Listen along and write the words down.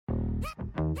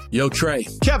Yo, Trey.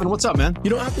 Kevin, what's up, man?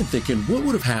 I've been thinking, what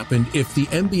would have happened if the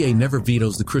NBA never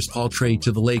vetoes the Chris Paul trade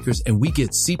to the Lakers and we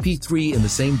get CP3 in the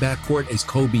same backcourt as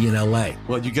Kobe in LA?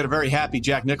 Well, you get a very happy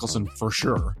Jack Nicholson for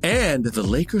sure. And the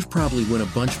Lakers probably win a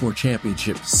bunch more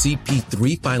championships.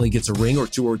 CP3 finally gets a ring or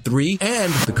two or three,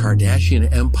 and the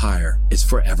Kardashian empire is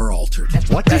forever altered.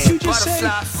 What did you just say?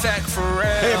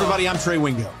 Hey, everybody, I'm Trey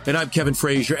Wingo. And I'm Kevin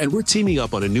Frazier, and we're teaming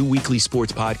up on a new weekly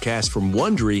sports podcast from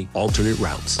Wondery, Alternate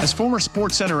Routes. As former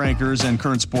Sports Center anchors and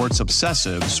current sports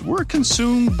obsessives, we're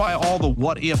consumed by all the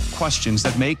what-if questions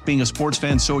that make being a sports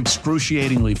fan so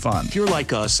excruciatingly fun. If you're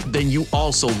like us, then you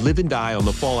also live and die on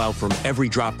the fallout from every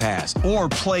drop pass. Or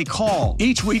play call.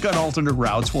 Each week on Alternate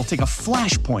Routes, we'll take a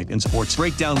flashpoint in sports,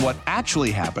 break down what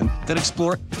actually happened, then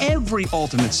explore every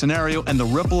alternate scenario and the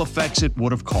ripple effects it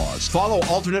would have caused. Follow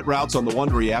Alternate Routes on the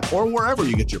Wondery app or wherever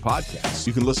you get your podcasts.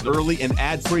 You can listen early and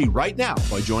ad-free right now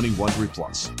by joining Wondery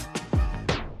Plus.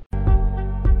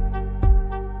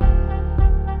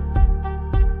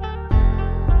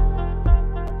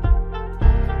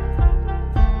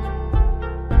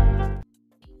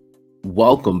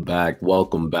 Welcome back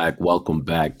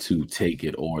to Take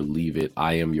It or Leave It.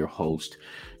 I am your host,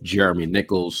 Jeremy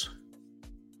Nichols.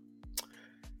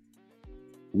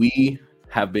 We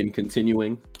have been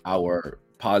continuing our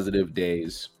positive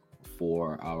days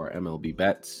for our MLB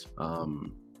bets.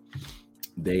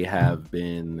 They have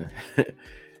been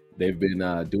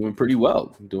doing pretty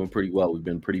well. We've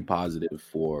been pretty positive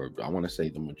for, I want to say,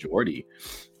 the majority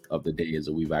of the days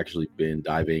that we've actually been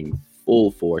diving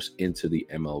full force into the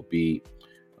MLB.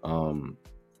 I've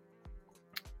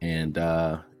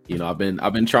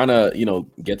been trying to,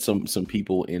 get some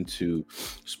people into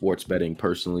sports betting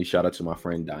personally. Shout out to my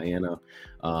friend Diana.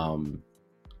 Got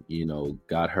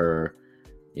her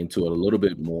into it a little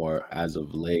bit more as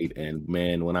of late. And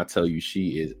man, when I tell you,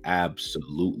 she is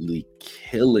absolutely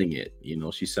killing it.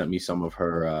 She sent me some of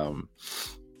her,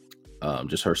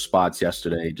 just her spots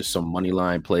yesterday, just some money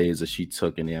line plays that she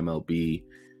took in the MLB.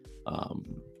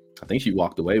 I think she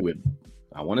walked away with,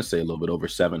 I want to say, a little bit over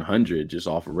 700 just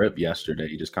off a rip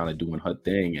yesterday, just kind of doing her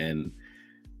thing. And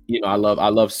I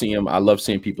love seeing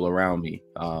people around me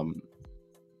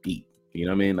eat. You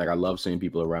know what I mean? Like, I love seeing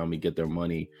people around me get their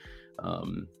money. I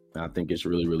think it's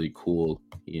really, really cool.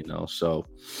 So,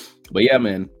 but yeah,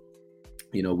 man.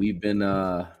 We've been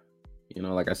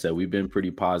like I said, we've been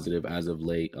pretty positive as of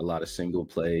late. A lot of single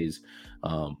plays,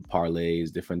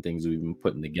 parlays, different things we've been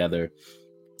putting together.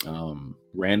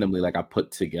 Randomly, like, I put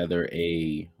together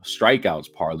a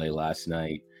strikeouts parlay last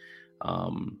night.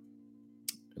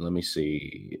 Let me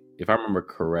see if I remember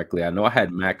correctly. I know I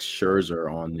had Max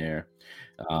Scherzer on there,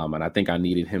 and I think I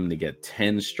needed him to get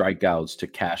 10 strikeouts to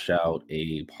cash out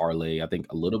a parlay. I think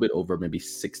a little bit over maybe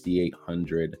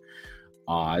 6,800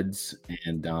 odds,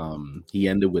 and he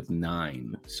ended with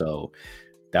 9. So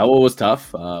that one was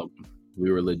tough. We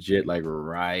were legit like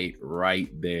right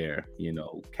there,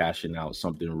 cashing out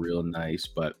something real nice.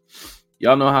 But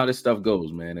y'all know how this stuff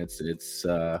goes, man. It's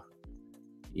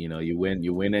you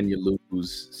win and you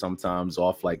lose sometimes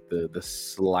off like the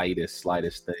slightest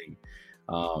thing.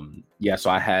 So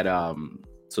I had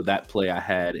so that play I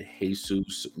had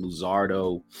Jesus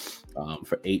Luzardo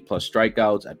for 8+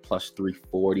 strikeouts at plus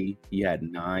 340. He had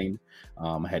 9.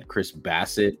 I had Chris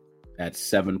Bassett at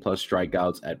 7+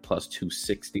 strikeouts at plus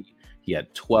 260. He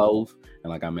had 12.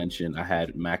 And like I mentioned, I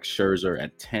had Max Scherzer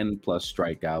at 10+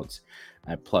 strikeouts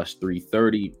at plus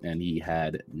 330, and he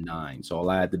had 9. So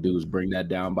all I had to do was bring that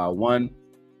down by 1,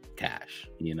 cash,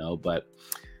 but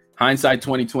hindsight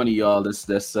 2020, y'all, this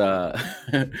that's how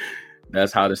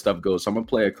this stuff goes. So I'm gonna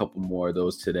play a couple more of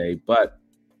those today, but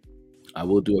I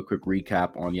will do a quick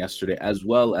recap on yesterday, as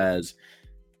well as,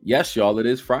 yes, y'all, it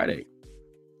is Friday.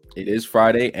 It is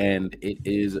Friday, and it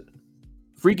is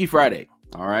Freaky Friday.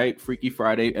 All right, Freaky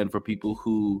Friday. And for people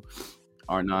who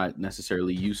are not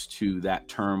necessarily used to that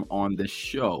term on this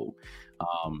show,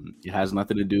 it has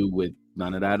nothing to do with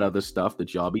none of that other stuff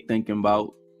that y'all be thinking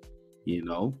about.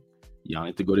 Y'all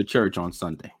need to go to church on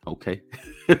Sunday, okay?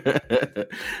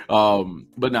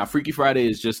 But now, Freaky Friday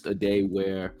is just a day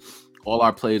where all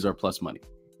our plays are plus money,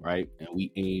 right? And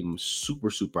we aim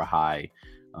super, super high.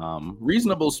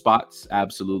 Reasonable spots,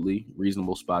 absolutely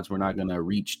reasonable spots. We're not gonna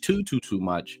reach too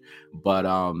much, but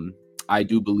I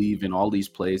do believe in all these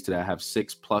plays today. I have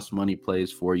 6+ money plays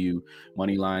for you,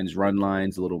 money lines, run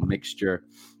lines, a little mixture,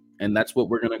 and that's what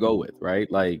we're gonna go with,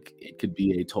 right? Like, it could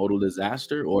be a total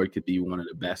disaster, or it could be one of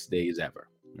the best days ever,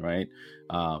 right?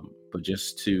 But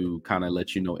just to kind of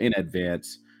let you know in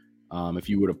advance, if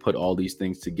you were to put all these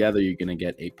things together, you're going to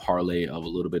get a parlay of a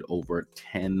little bit over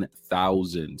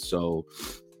 10,000. So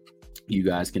You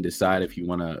guys can decide if you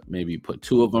want to maybe put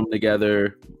 2 of them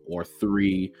together or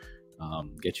 3,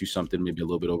 get you something maybe a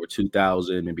little bit over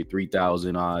 2,000, maybe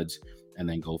 3,000 odds, and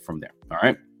then go from there. All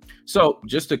right. So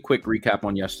just a quick recap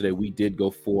on yesterday. We did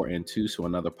go 4-2, so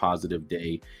another positive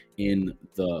day in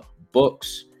the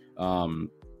books.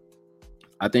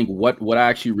 I think what I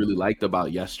actually really liked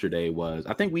about yesterday was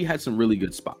I think we had some really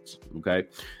good spots. Okay.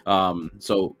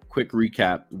 So quick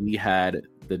recap. We had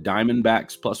the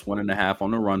Diamondbacks plus 1.5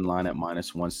 on the run line at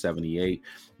minus 178.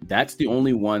 That's the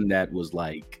only one that was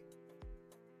like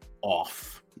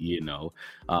off,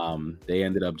 they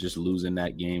ended up just losing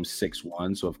that game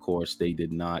 6-1. So of course they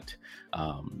did not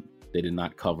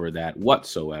cover that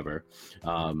whatsoever.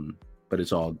 But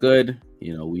it's all good.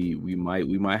 We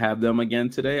might have them again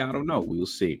today. I don't know. We'll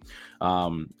see.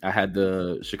 I had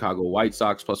the Chicago White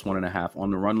Sox plus 1.5 on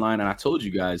the run line. And I told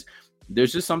you guys,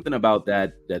 there's just something about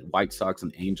that White Sox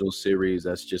and Angels series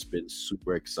that's just been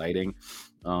super exciting.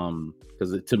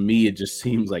 Because to me, it just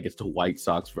seems like it's the White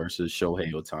Sox versus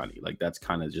Shohei Ohtani. Like that's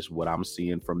kind of just what I'm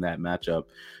seeing from that matchup.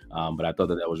 But I thought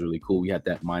that was really cool. We had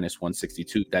that minus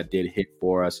 162 that did hit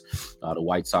for us. The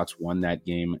White Sox won that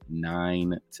game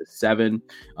 9-7.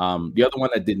 The other one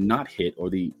that did not hit,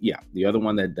 the other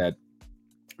one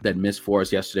that missed for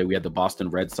us yesterday, we had the Boston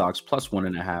Red Sox plus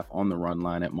 1.5 on the run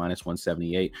line at minus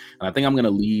 178. And I think I'm going to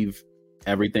leave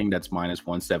everything that's minus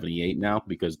 178 now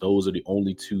because those are the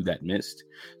only 2 that missed.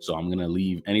 So I'm going to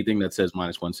leave anything that says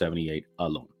minus 178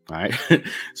 alone. All right.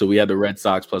 So we had the Red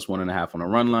Sox plus 1.5 on the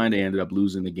run line. They ended up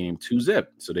losing the game 2-0.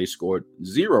 So they scored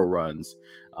 0 runs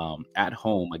at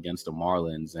home against the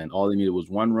Marlins. And all they needed was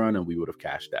 1 run and we would have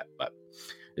cashed that. But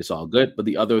it's all good. But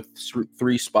the other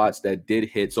 3 spots that did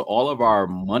hit, so all of our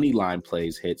money line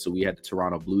plays hit. So we had the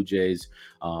Toronto Blue Jays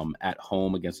at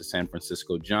home against the San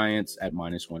Francisco Giants at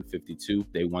minus 152.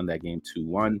 They won that game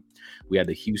 2-1. We had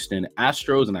the Houston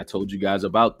Astros, and I told you guys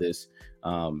about this.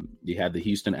 You had the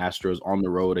Houston Astros on the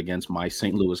road against my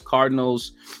St. Louis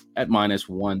Cardinals at minus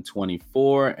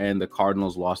 124, and the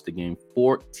Cardinals lost the game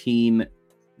 14-0.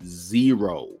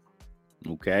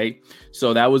 Okay,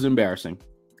 so that was embarrassing.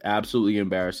 Absolutely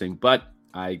embarrassing, but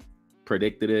I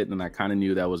predicted it and I kind of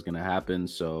knew that was going to happen.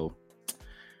 So,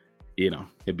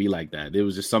 it'd be like that. There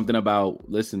was just something about,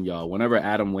 listen, y'all, whenever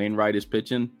Adam Wainwright is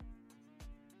pitching,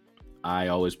 I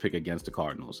always pick against the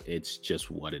Cardinals. It's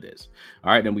just what it is.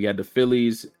 All right. Then we had the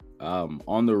Phillies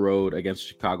on the road against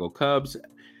Chicago Cubs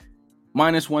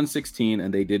minus 116,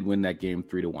 and they did win that game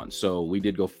 3-1. So we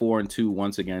did go 4-2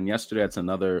 once again yesterday. That's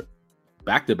another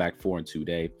back-to-back 4-2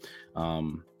 day.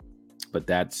 But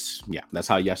that's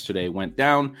how yesterday went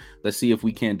down. Let's see if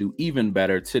we can do even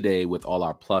better today with all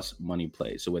our plus money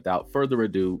plays. So without further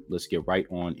ado, let's get right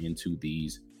on into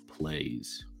these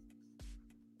plays.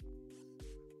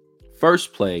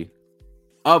 First play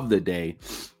of the day,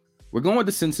 we're going with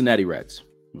the Cincinnati Reds.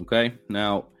 Okay.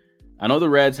 Now, I know the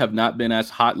Reds have not been as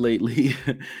hot lately,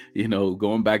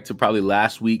 going back to probably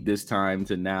last week this time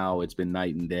to now, it's been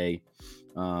night and day.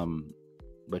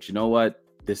 But you know what?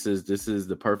 This is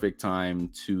the perfect time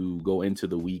to go into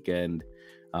the weekend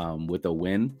with a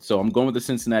win. So I'm going with the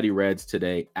Cincinnati Reds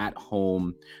today at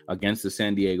home against the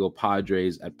San Diego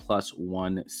Padres at plus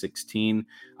 116.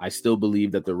 I still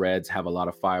believe that the Reds have a lot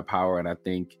of firepower, and I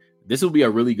think this will be a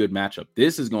really good matchup.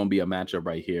 This is going to be a matchup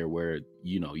right here where,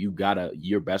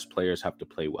 your best players have to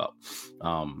play well.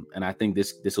 And I think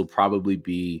this will probably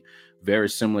be very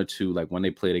similar to like when they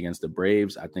played against the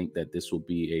Braves. I think that this will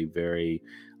be a very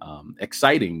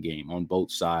exciting game on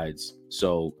both sides.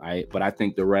 But I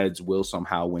think the Reds will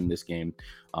somehow win this game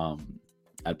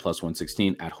at plus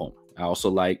 116 at home. I also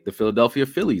like the Philadelphia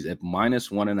Phillies at minus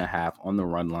 1.5 on the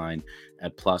run line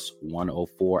at plus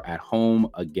 104 at home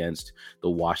against the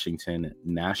Washington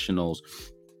Nationals.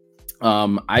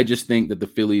 I just think that the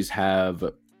Phillies have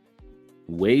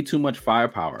way too much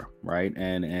firepower, right?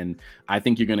 And I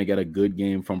think you're going to get a good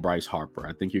game from Bryce Harper.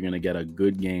 I think you're going to get a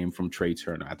good game from Trey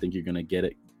Turner. I think you're going to get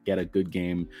a good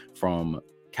game from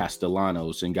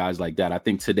Castellanos and guys like that. I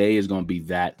think today is going to be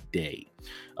that day.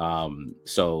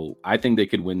 So I think they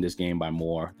could win this game by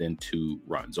more than 2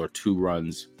 runs or 2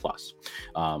 runs plus.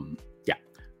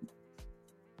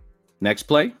 Next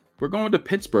play, we're going to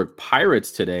Pittsburgh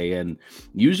Pirates today. And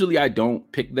usually I don't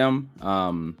pick them.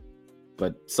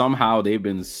 But somehow they've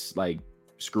been like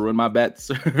screwing my bets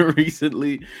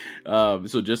recently.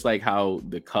 So just like how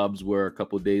the Cubs were a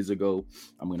couple days ago,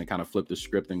 I'm going to kind of flip the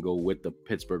script and go with the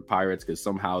Pittsburgh Pirates because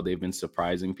somehow they've been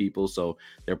surprising people. So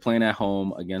they're playing at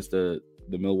home against the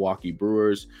Milwaukee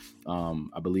Brewers.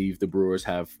 I believe the Brewers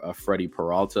have Freddie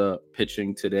Peralta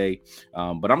pitching today.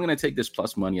 But I'm going to take this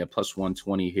plus money at plus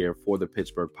 120 here for the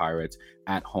Pittsburgh Pirates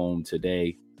at home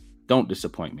today. Don't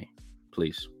disappoint me.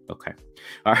 Please. Okay.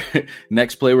 All right.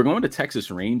 Next play, we're going to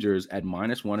Texas Rangers at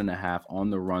 -1.5 on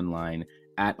the run line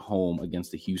at home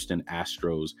against the Houston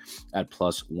Astros at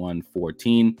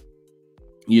 +114.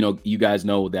 You guys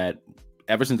know that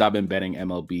ever since I've been betting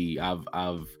MLB,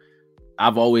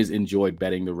 I've always enjoyed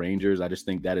betting the Rangers. I just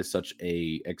think that is such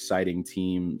a exciting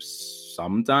team.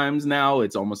 Sometimes now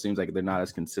it almost seems like they're not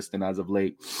as consistent as of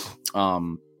late.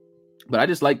 But I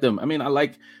just like them. I mean, I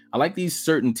like these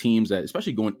certain teams that,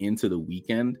 especially going into the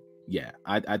weekend. Yeah,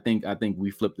 I think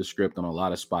we flipped the script on a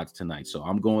lot of spots tonight. So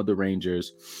I'm going with the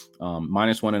Rangers,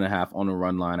 -1.5 on the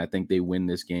run line. I think they win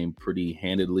this game pretty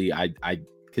handedly. I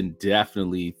can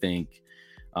definitely think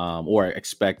or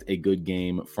expect a good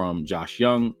game from Josh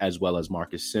Young as well as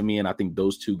Marcus Semien. I think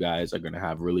those two guys are going to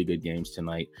have really good games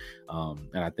tonight.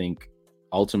 And I think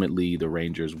ultimately the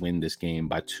Rangers win this game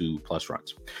by 2+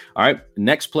 runs. All right,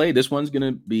 next play. This one's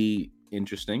going to be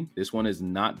interesting. This one is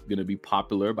not going to be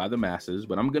popular by the masses,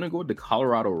 but I'm going to go with the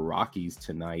Colorado Rockies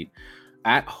tonight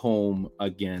at home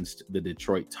against the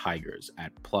Detroit Tigers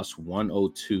at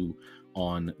 +102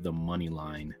 on the money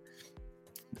line.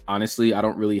 Honestly, I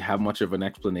don't really have much of an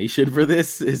explanation for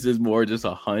this. This is more just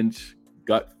a hunch,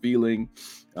 gut feeling.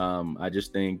 I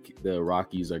just think the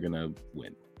Rockies are going to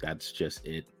win. That's just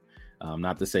it.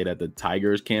 Not to say that the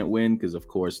Tigers can't win, because of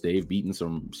course they've beaten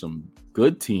some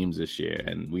good teams this year,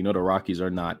 and we know the Rockies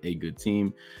are not a good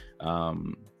team,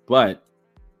 but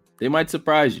they might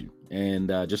surprise you. And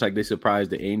just like they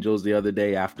surprised the Angels the other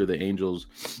day after the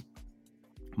Angels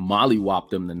mollywopped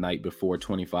them the night before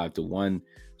 25-1.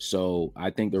 So I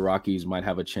think the Rockies might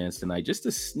have a chance tonight just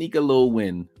to sneak a little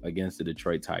win against the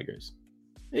Detroit Tigers.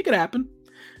 It could happen.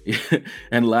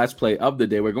 And last play of the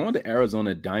day, we're going to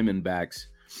Arizona Diamondbacks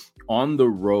on the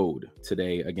road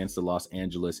today against the Los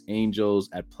Angeles Angels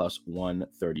at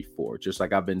 +134. Just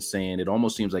like I've been saying, it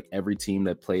almost seems like every team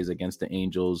that plays against the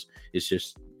Angels is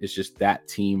just that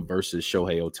team versus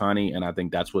Shohei Ohtani, and I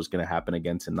think that's what's going to happen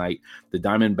again tonight. The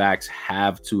Diamondbacks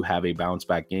have to have a bounce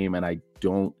back game, and I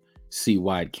don't see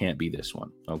why it can't be this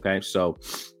one. Okay, so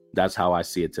that's how I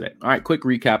see it today. All right, quick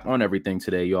recap on everything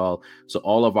today, y'all. So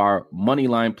all of our money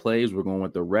line plays, we're going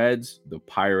with the Reds, the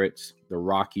Pirates, the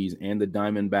Rockies, and the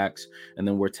Diamondbacks. And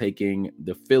then we're taking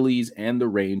the Phillies and the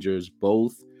Rangers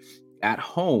both at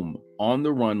home on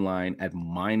the run line at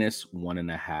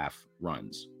 -1.5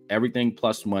 runs. Everything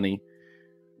plus money.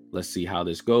 Let's see how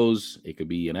this goes. It could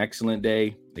be an excellent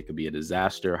day. It could be a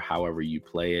disaster, however you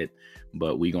play it.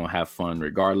 But we're going to have fun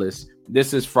regardless.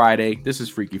 This is Friday. This is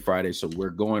Freaky Friday, so we're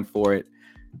going for it.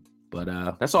 But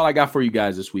that's all I got for you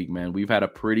guys this week, man. We've had a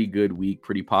pretty good week,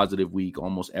 pretty positive week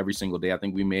almost every single day. I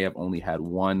think we may have only had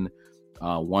one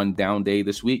down day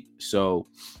this week. So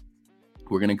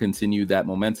we're going to continue that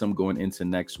momentum going into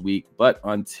next week. But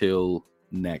until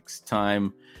next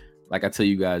time, like I tell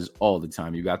you guys all the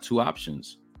time, you got two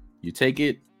options. You take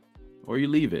it or you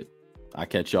leave it. I'll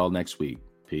catch y'all next week.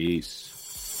 Peace.